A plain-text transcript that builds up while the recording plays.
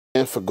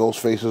And for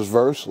Ghostface's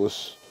verse,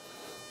 let's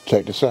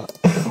check this out.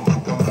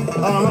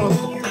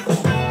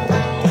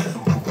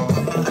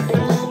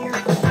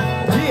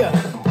 Yeah.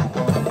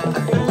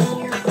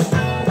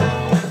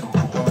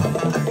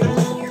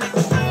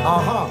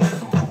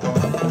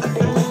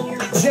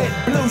 Jet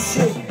blue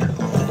shit.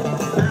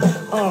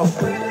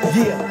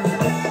 Yeah.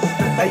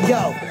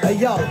 Hey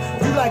yo,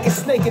 you like a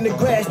snake in the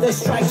grass that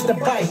strikes the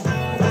bite.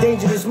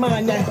 Dangerous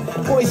mind that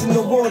poison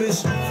the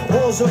waters.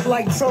 Walls up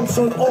like Trumps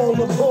on all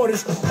the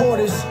borders.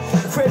 Porters,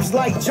 cribs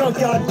like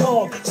junkyard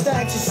dog.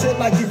 Stacks of shit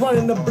like you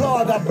running the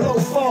blog. I blow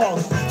fog.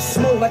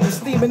 Smoke like I'm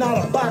steaming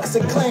out a box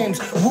of clams.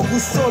 Woo-woo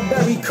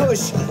strawberry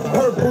kush.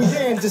 Purple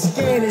yams. The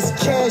scan is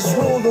cash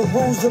rule. The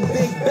rules a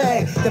big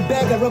bag. The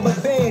bag of rubber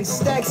bands.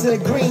 Stacks of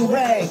the green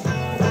rag.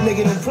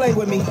 Nigga, don't play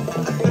with me.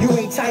 You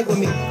ain't tight with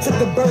me. Took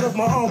the bird off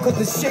my arm cause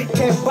the shit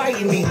kept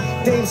biting me.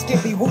 Dame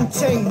Skippy,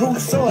 Wu-Tang,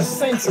 roots are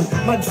essential.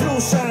 My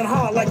jewels shine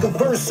hard like a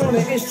verse on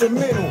an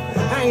instrumental.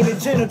 I ain't a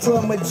genital,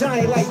 I'm a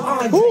giant like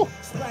Andre.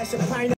 Splash a pineapple.